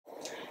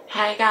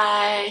Hi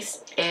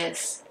guys,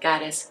 it's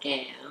Goddess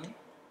Gam.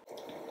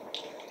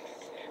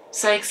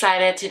 So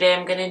excited, today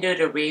I'm gonna do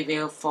the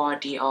review for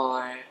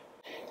Dior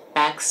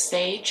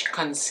Backstage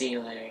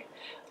Concealer.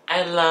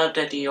 I love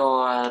the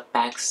Dior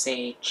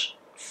Backstage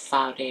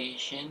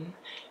foundation.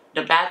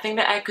 The bad thing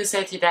that I could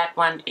say to that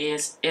one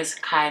is it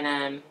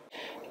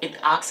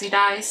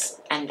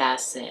oxidized and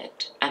that's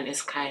it. And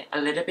it's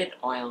a little bit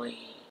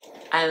oily.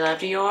 I love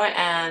Dior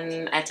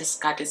and I just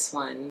got this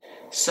one.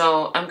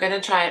 So I'm gonna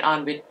try it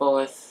on with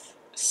both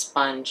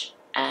sponge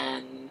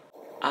and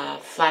a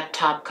flat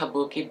top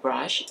kabuki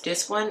brush.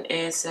 This one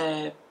is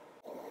a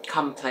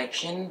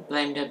complexion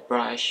blender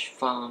brush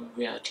from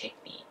Real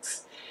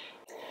Techniques.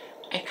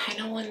 I kind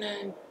of want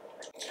to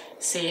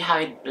see how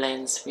it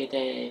blends with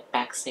the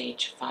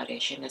Backstage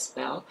foundation as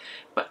well,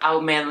 but I'll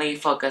mainly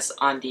focus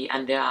on the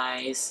under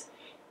eyes,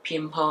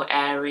 pimple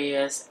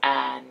areas,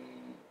 and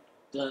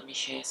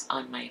blemishes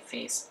on my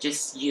face.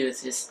 Just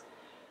use this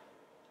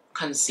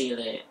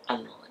concealer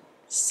alone.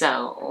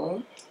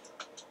 So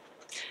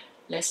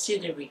let's do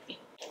the review.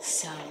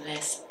 So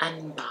let's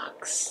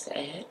unbox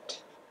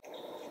it.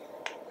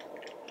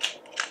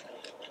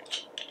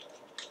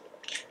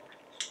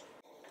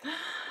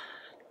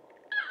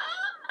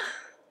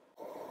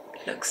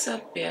 Looks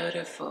so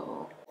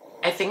beautiful.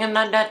 I think I'm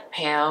not that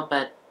pale,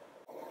 but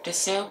the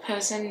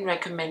salesperson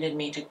recommended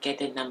me to get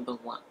the number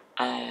one.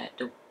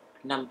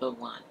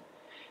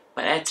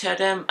 But I told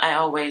them I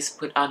always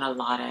put on a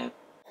lot of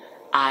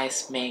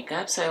eyes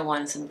makeup, so I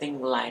want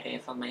something lighter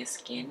for my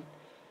skin.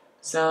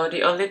 So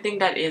the only thing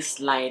that is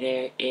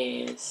lighter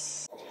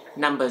is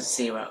number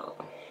 0.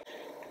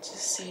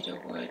 Just say the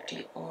word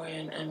Dior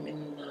and I'm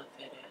in love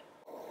with it.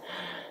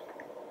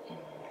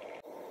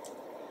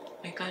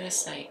 I got a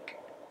like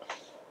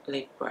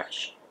lip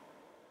brush.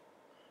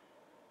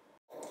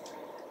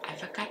 I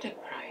forgot the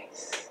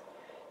price.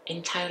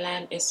 In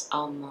Thailand it's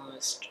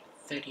almost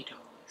 $30.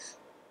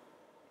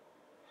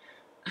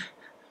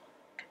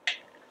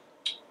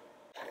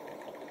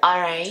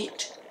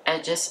 Alright, I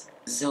just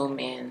zoom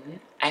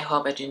in. I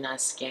hope I do not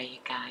scare you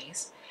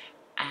guys.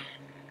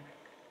 And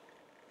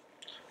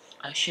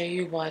I'll show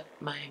you what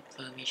my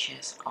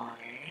blemishes are.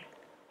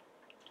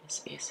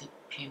 This is a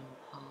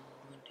pimple,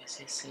 this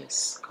is a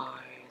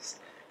scars,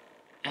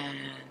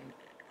 and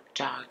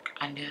dark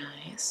under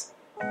eyes.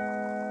 You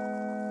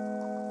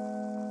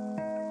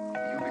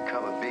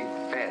become a big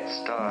fat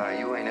star,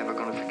 you ain't ever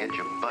gonna forget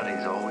your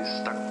buddies always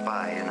stuck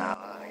by you now.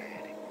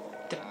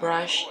 The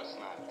brush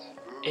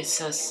is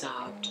so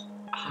soft.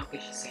 How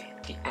could you say it?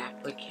 The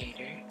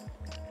applicator.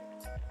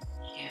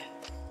 Yeah.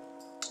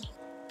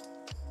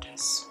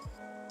 That's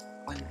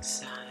one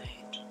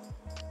side.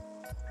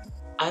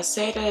 I'll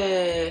say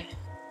the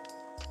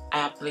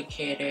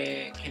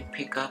applicator can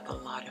pick up a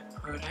lot of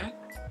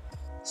product,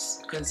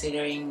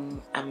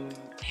 considering I'm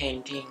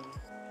painting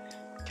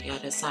the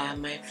other side of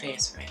my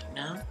face right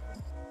now.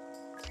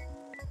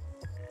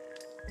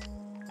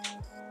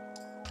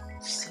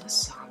 So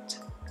soft.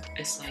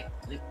 It's like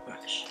lip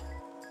brush.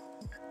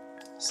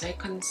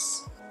 Second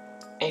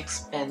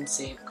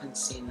expensive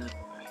concealer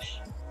brush.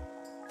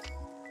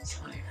 That's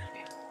how I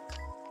feel.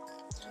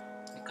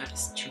 Because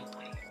it's too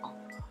light. Oh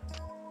my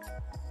god.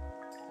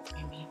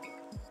 Maybe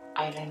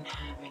I don't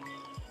have any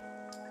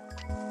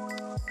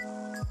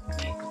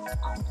makeup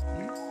on.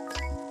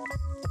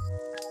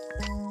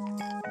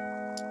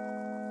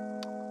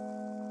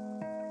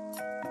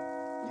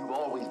 You've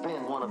always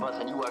been one of us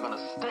and you are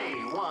gonna stay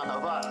one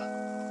of us.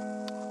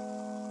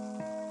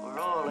 We're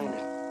all in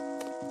it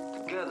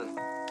together.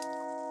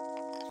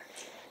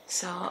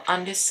 So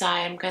on this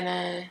side I'm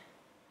gonna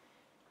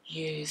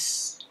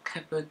use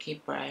kabuki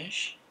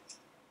brush.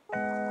 You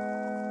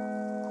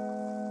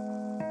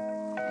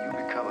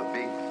become a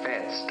big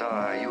fat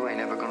star, you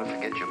ain't ever gonna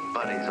forget your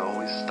buddies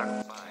always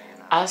stuck by you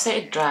now. I'll say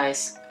it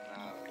dries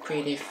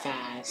pretty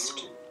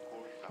fast.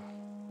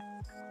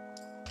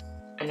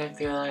 And I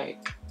feel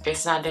like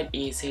it's not that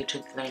easy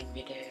to blend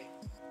with a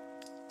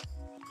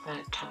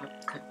flat top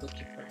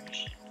kabuki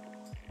brush.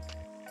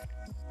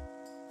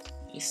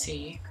 You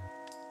see?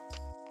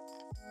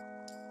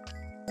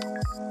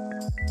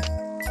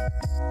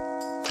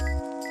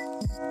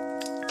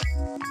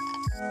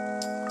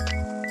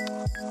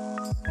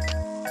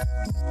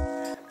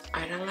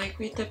 I don't like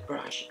with the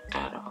brush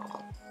at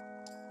all.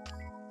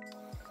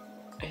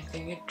 I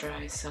think it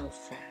dries so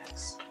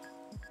fast.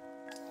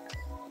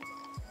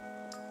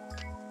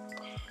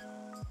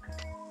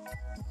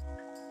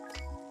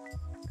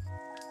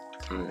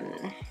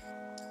 And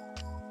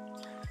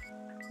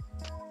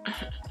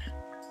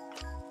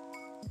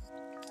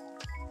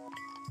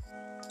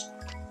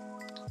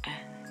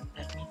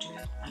let me do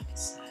it on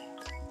this side.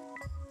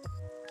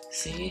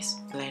 See, it's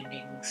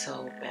blending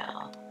so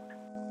well.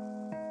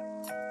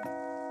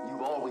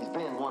 You've always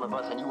been one of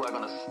us and you are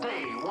gonna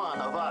stay one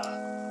of us.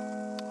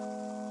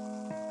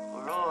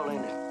 We're all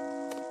in it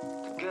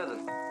together.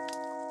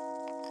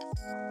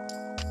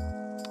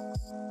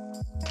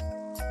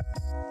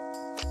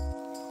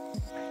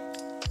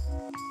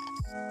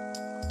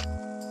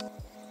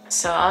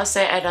 So I'll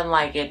say I don't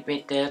like it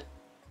with the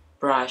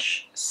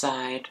brush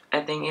side.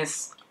 I think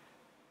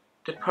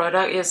the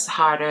product is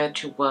harder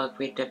to work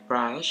with the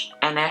brush,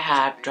 and I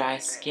have dry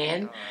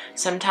skin.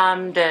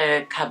 Sometimes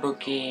the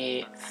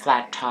kabuki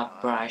flat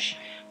top brush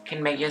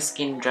can make your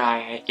skin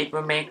drier. It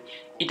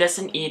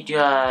doesn't eat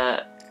your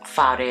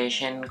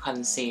foundation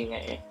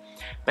concealer,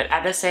 but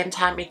at the same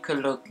time it could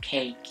look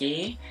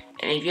cakey,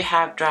 and if you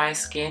have dry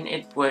skin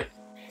it would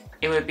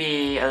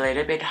be a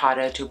little bit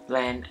harder to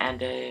blend, and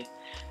the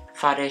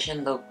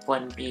foundation look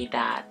won't be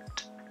that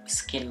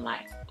skin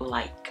like.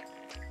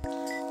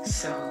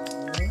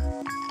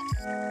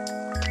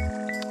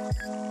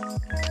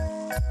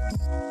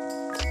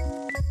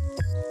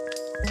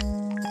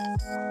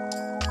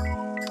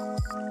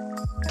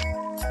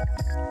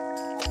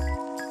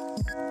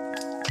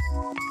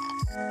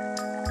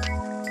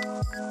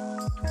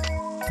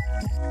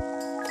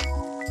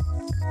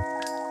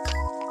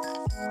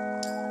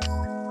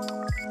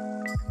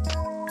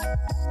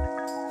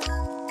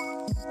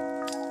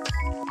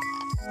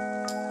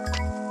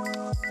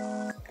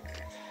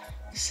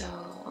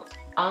 So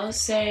I'll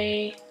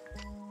say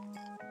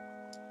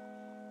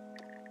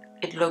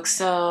it looks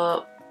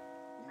so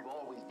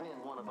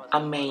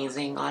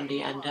amazing on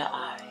the under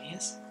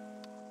eyes,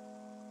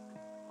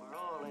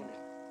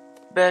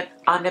 but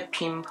on the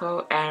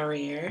pimple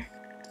area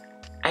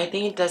I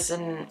think it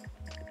doesn't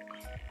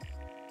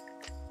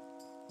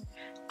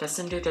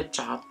do the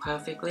job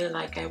perfectly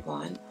like I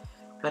want.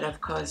 But of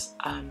course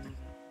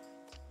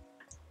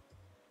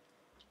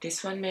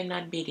this one may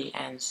not be the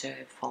answer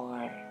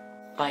for,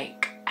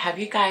 like, have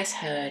you guys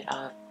heard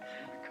of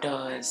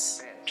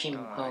those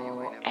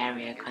pimple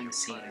area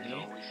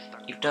concealer?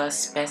 If those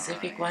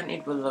specific one,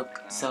 it will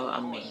look so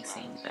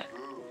amazing, but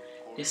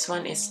this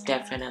one is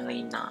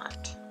definitely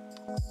not.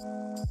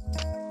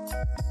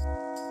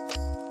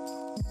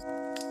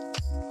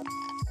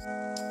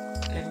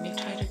 Let me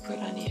try to put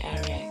on the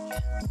area again.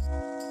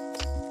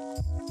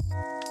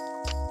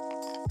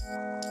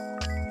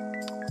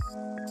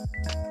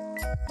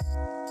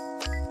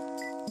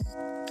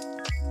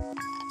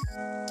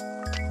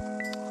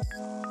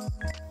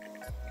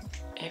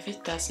 If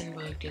it doesn't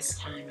work this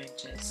time, I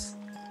just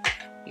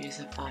use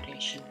a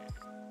foundation.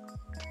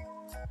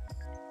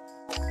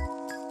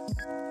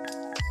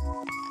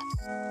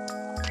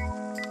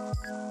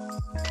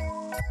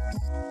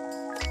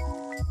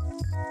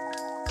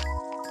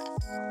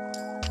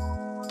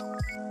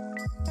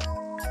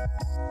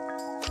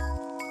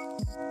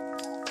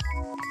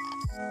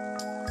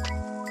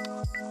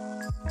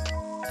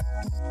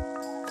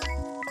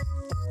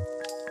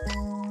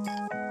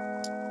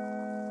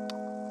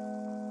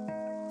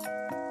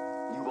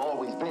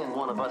 Been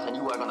one of us, and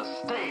you are gonna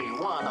stay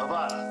one of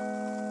us.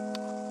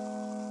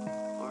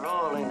 We're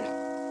all in it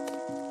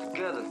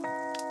together.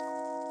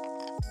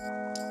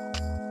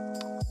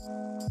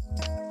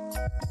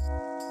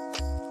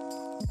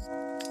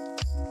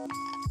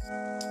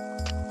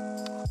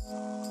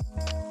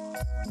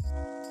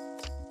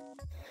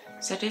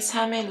 So this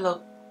time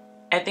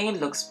I think it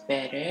looks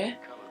better,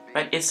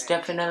 but it's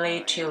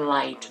definitely too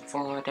light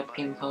for the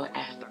pimple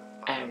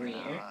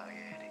area.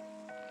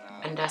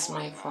 And that's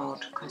my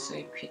fault because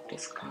I picked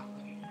this color.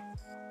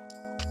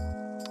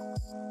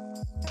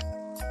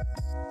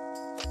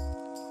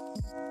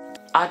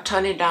 I'll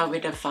tone it down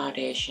with the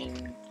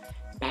foundation,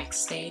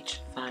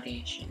 Backstage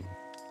foundation.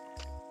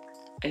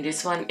 And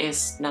this one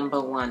is number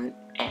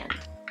 1N.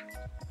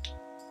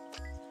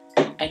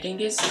 I think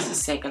this is the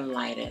second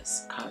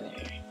lightest color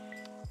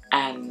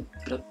and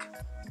look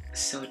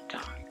so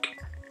dark.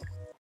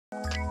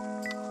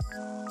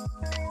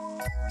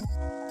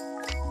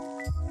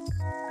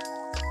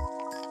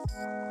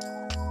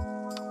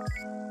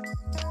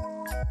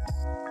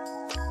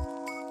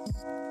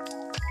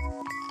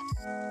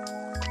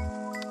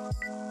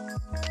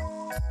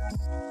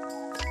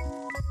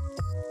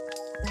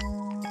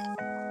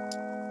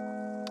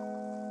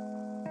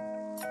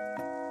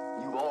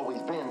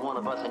 Been one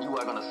of us, and you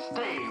are gonna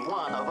stay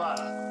one of us.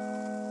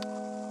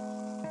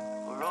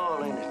 We're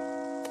all in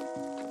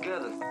it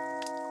together.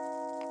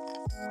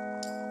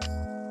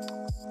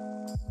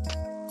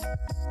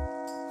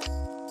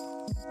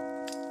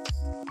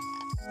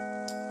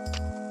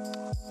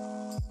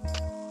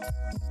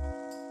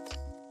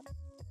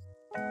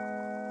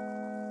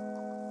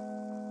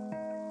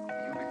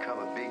 You become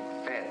a big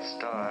fat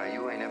star,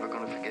 you ain't ever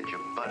gonna forget your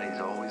buddies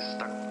always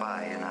stuck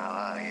by you. Now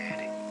I get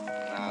it.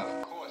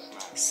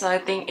 So I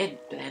think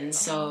it blends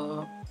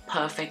so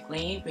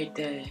perfectly with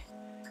the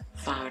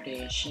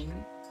foundation,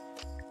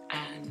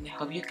 and I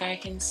hope you guys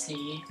can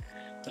see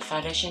the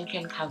foundation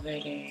can cover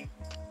the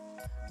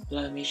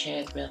blemish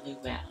shade really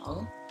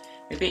well.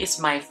 Maybe it's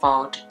my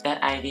fault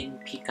that I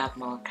didn't pick up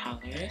more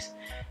colors,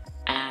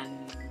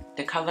 and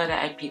the color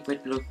that I picked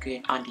would look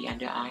good on the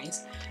under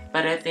eyes,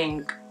 but I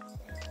think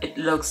it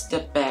looks the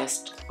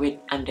best with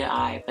under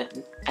eye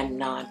and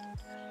not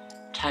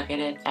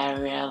targeted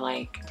area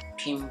like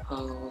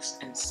pimples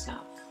and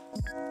stuff.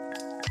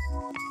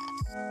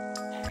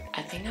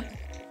 I think I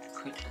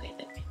put a little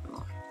bit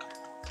more.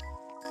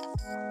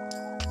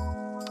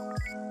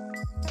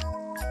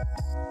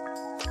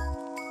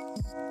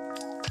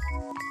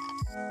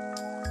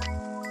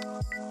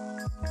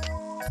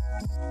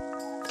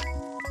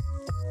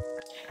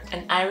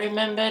 And I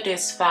remember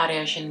this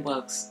foundation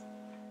works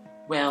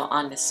well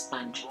on the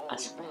sponge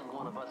as well.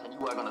 One of us, and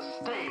you are gonna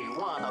stay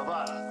one of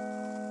us.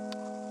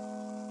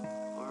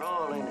 We're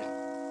all in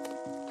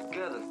it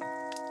together.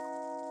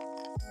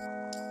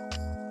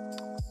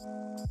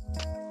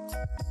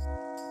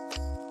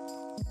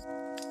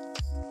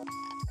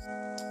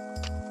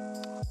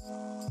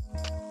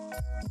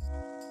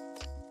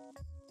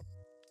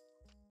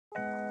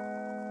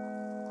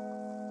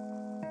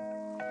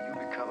 You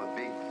become a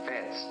big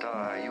fat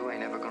star, you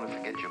ain't ever gonna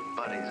forget your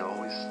buddies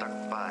always stuck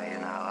by you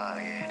now,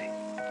 are you, Eddie?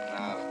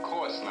 Now, of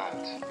course not.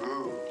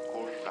 Ooh, of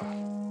course not.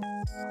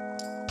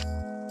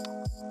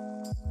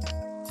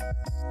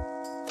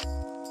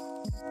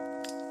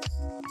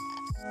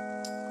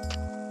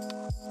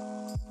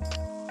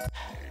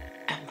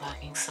 I'm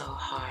working so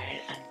hard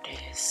on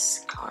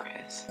this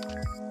chorus.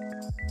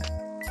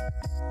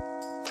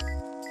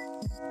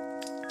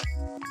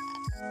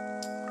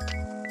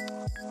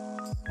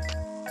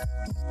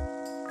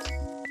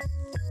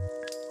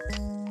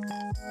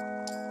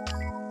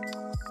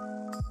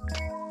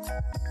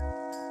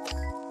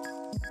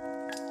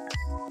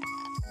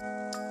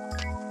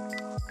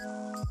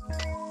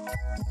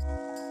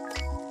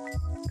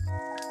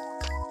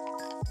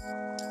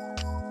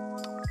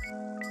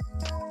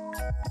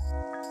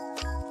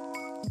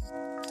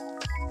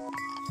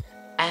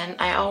 And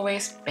I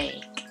always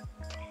bake.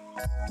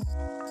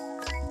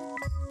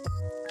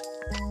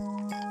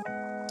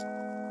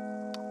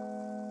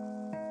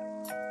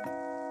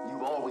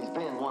 You've always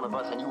been one of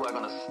us, and you are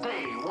gonna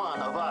stay one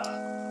of us.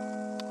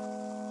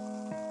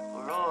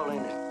 We're all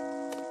in it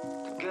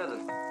together.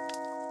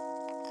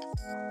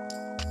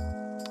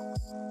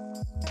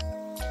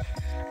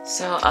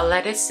 So I'll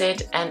let it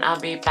sit and I'll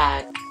be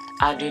back.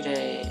 I'll do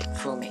the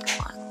full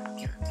makeup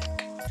one.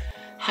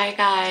 Hi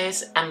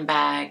guys, I'm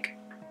back.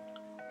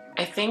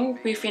 I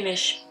think we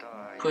finished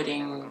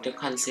putting the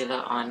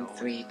concealer on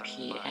 3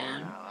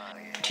 p.m.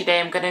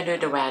 Today I'm gonna do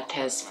the wear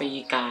test for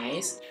you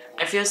guys.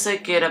 I feel so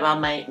good about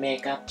my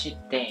makeup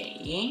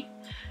today.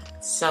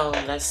 So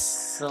let's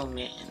zoom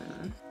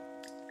in.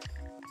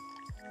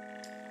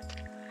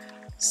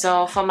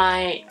 So for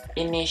my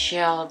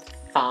initial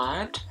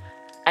thought,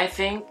 I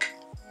think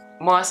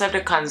most of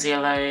the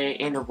concealer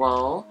in the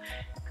world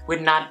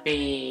would not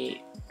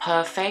be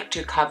perfect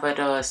to cover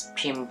those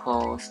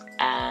pimples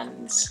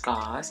and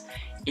scars,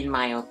 in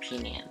my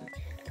opinion.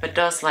 But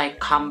those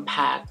like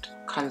compact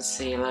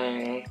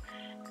concealer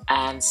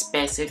and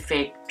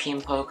specific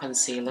pimple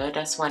concealer,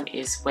 that one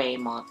is way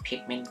more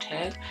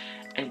pigmented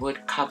and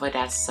would cover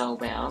that so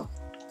well,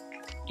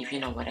 if you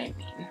know what I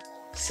mean.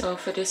 So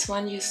for this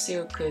one, you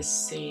still could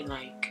see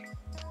like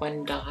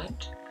one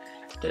dot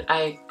that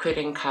I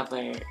couldn't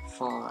cover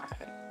for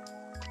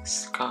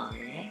scar.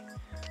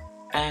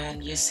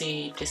 And you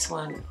see this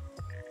one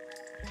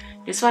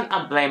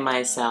I blame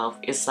myself.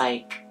 It's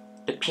like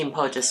the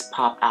pimple just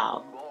popped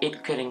out.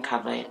 It couldn't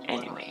cover it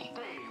anyway.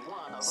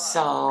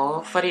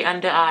 So for the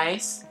under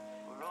eyes,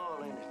 We're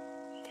all in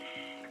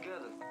it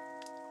together.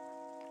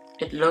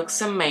 it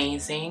looks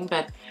amazing,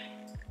 but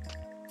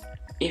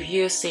if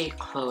you see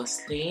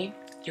closely,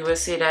 you will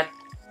see that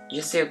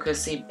you still could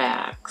see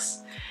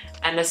bags.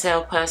 And the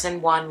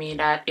salesperson warned me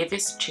that if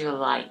it's too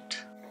light,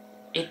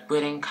 it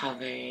wouldn't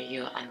cover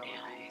your under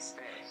eyes.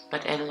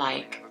 But I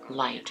like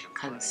light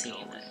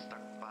concealer.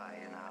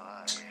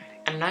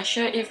 I'm not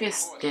sure if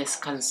it's this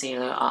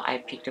concealer or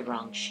I picked the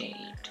wrong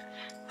shade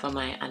for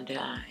my under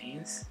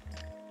eyes.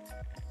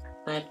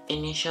 But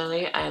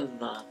initially I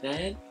love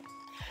it.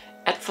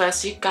 At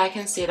first you guys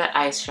can see that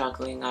I'm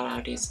struggling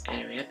around this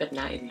area, but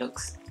now it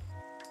looks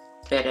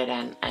better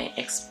than I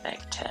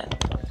expected.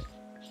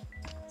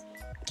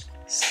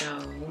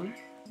 So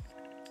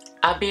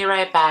I'll be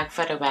right back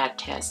for the wear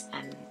test.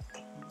 And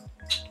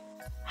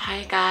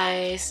hi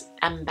guys,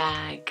 I'm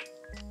back.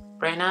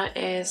 Right now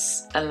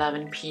is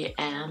 11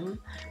 p.m.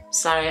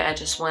 Sorry, I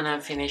just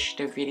wanna finish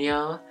the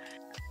video.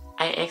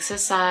 I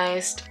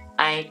exercised,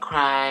 I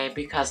cried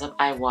because of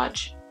I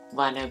watched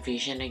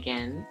WandaVision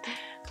again,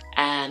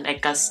 and I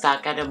got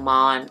stuck at the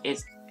mall.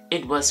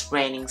 It was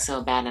raining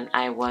so bad, and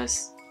I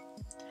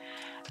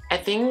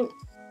think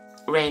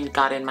rain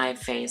got in my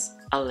face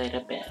a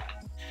little bit.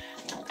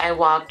 I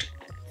walked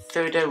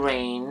through the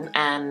rain,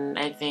 and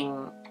I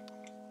think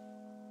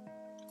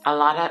a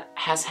lot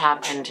has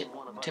happened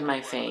to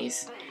my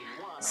face.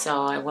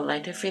 So I would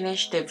like to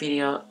finish the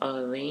video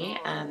early,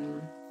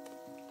 and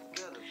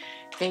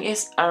I think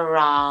it's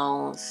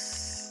around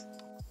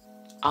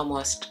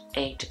almost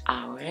 8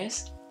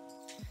 hours.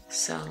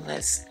 So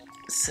let's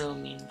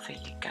zoom in for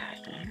you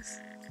guys.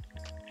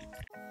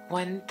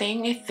 One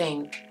thing I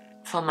think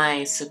for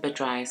my super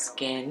dry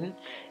skin,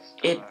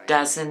 it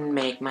doesn't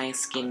make my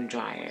skin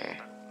drier.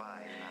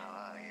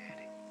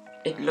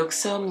 It looks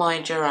so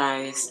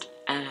moisturized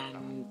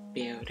and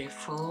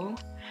beautiful.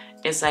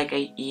 It's like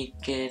I eat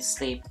good,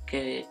 sleep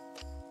good,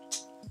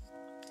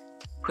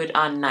 put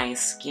on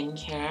nice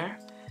skincare.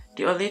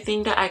 The only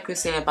thing that I could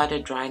say about the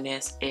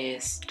dryness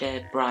is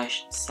the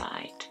brush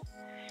side.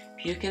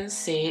 You can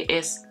see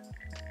it's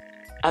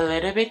a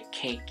little bit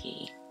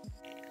cakey.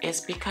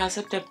 It's because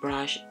of the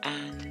brush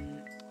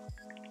and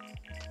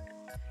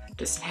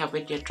just help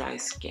with your dry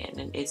skin,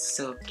 and it's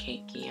so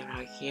cakey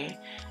right here,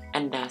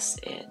 and that's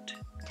it.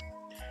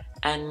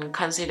 And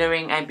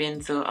considering I've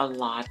been through a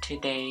lot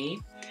today,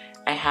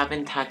 I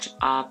haven't touched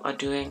up or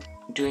doing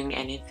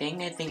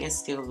anything. I think it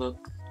still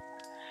looks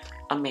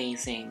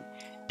amazing.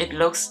 It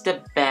looks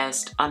the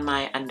best on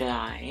my under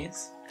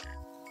eyes.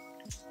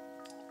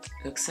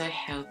 Looks so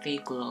healthy,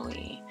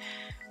 glowy.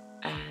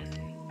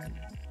 And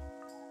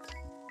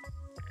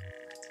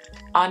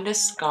on the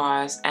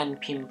scars and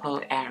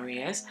pimple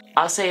areas,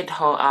 I'll say it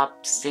hold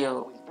up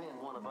still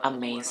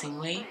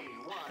amazingly.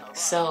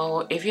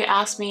 So if you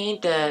ask me,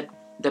 the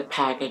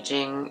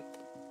packaging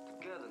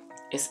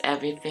is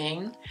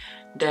everything.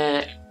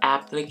 The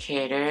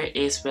applicator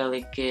is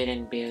really good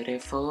and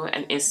beautiful,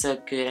 and it's so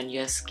good on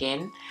your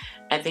skin.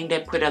 I think they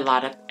put a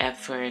lot of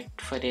effort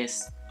for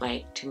this,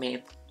 like to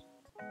make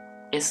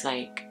it's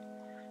like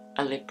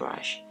a lip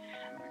brush,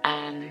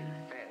 and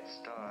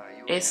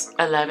it's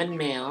 11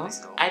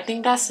 mils. I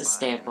think that's a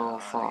staple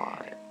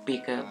for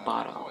bigger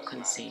bottle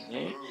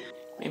concealer.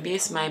 Maybe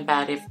it's my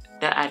bad if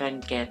that I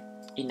don't get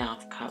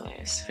enough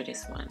colors for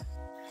this one.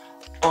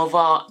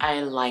 Overall,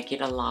 I like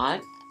it a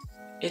lot.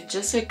 It's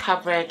just a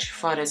coverage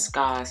for the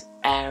scars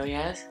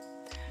areas.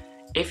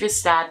 If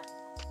it's that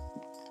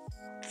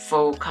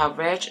full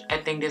coverage, I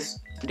think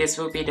this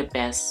will be the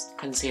best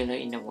concealer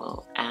in the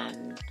world,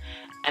 and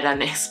I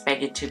don't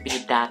expect it to be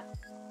that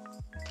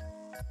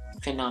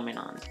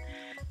phenomenon.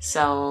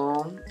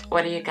 So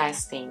what do you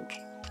guys think?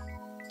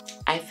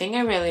 I think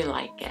I really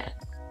like it.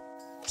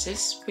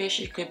 Just wish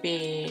it could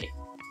be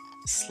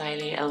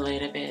slightly a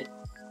little bit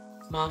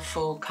more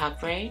full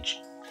coverage,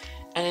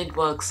 and it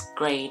works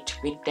great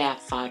with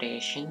that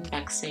foundation,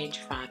 Backstage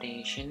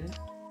foundation.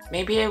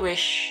 Maybe I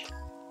wish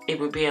it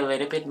would be a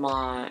little bit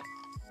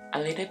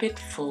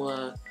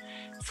fuller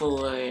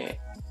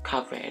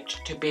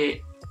coverage to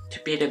be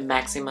the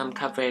maximum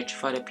coverage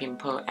for the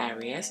pimple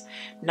areas.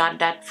 Not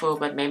that full,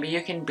 but maybe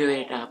you can build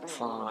it up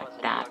for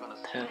that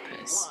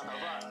purpose.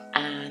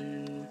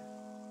 And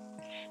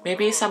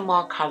maybe some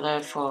more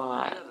color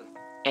for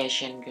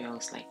Asian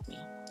girls like me,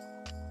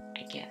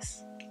 I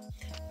guess.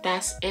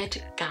 That's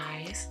it,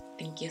 guys.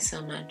 Thank you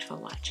so much for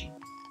watching.